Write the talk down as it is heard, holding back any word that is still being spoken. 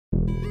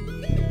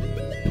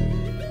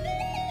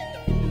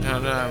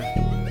Hold on.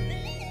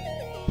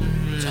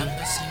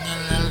 Choppa sing a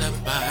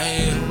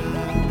lullaby.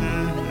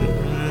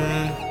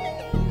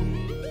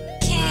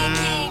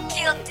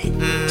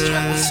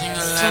 Choppa sing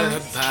a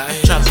lullaby.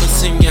 Choppa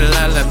sing a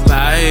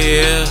lullaby.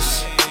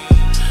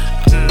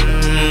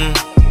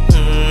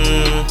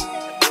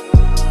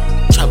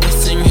 Choppa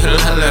sing a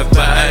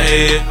lullaby.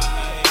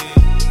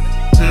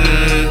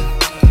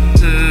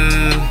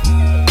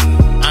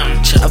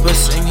 Choppa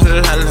sing a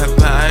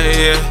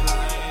lullaby.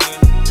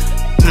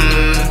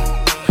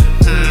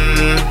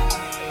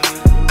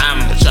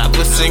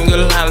 Choppa sing a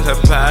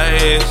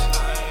lullaby.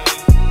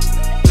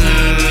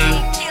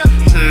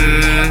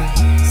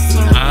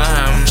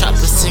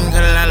 Choppa sing a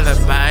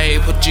lullaby.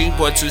 Put you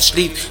boy to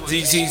sleep.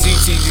 Z.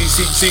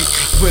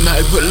 When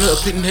I pull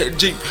up in that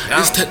Jeep,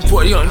 it's that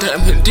boy on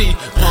Diamond D,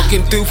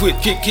 walking through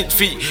with kicking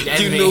feet.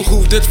 You know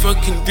who that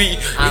fucking be?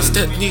 It's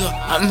that nigga.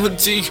 I'm a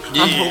G.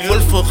 I'm a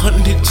wolf for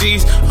 100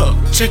 G's.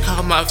 Check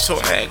out my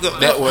swag.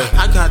 That way.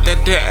 I got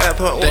that dab.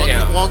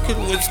 Walking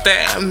with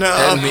stamina.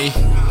 That me.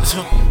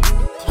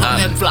 On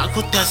that block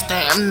with that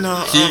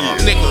stamina.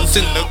 Niggas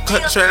in the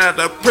country out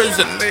of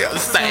prison, they'll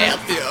stab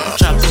ya.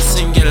 Choppa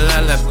sing a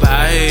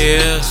lullaby.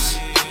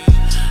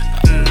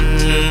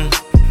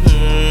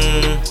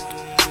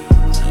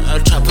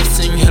 Choppa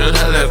sing a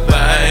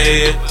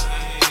lullaby.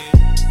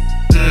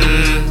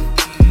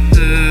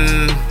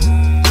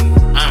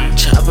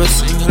 Choppa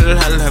sing a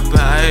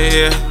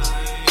lullaby.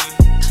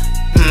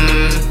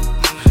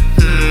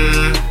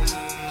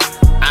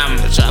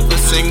 Choppa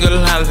sing a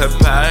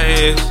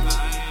lullaby.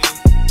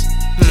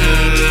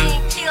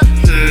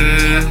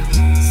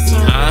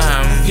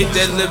 Hit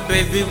that little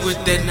baby with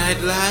that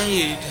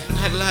nightlight.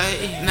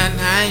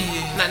 Night.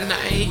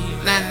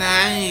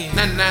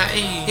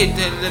 Hit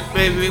that little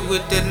baby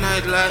with that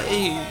nightlight.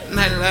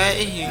 Night.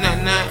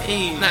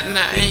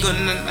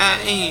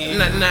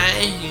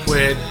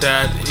 With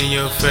that in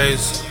your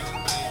face.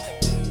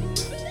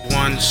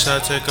 One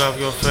shot, take off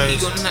your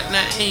face.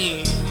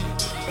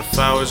 If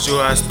I was you,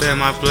 I'd stay in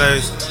my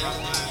place.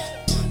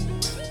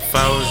 If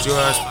I was you,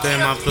 I'd stay in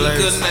my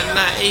place.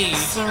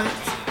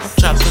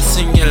 Choppa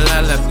sing a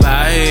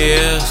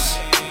lullaby.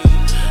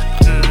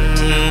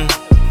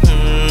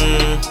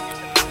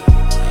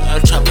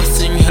 Choppa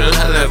sing a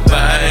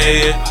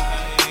lullaby.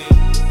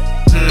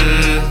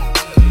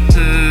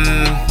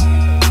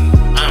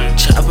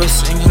 Choppa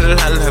sing a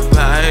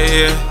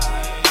lullaby.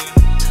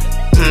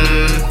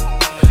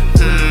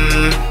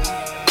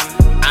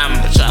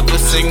 Choppa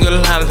sing a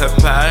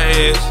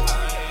lullaby.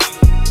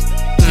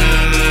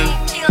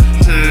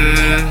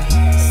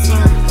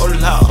 Oh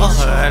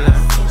Lord,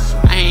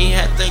 I ain't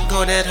had to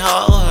go that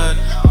hard.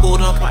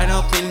 Pulled up right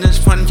up in this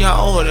front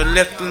yard and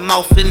left them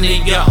off in the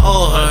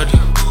yard.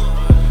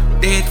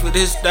 Dead for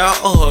this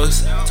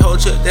dogs.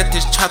 Told you that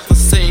this chopper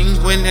sing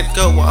when it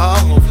go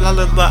off.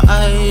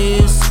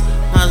 Lullabies.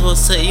 Might as well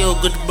say your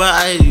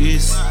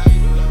goodbyes.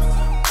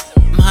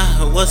 Might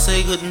as well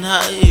say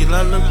goodnight.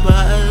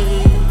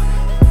 Lullaby.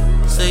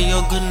 Say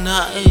your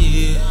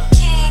goodnight.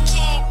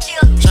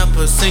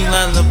 Choppa sing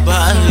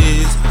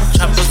lullabies.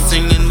 Choppa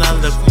singing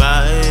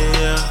lullaby.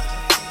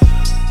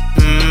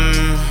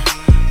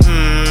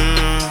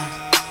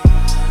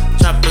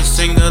 Choppa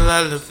sing a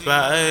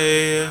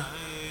lullaby.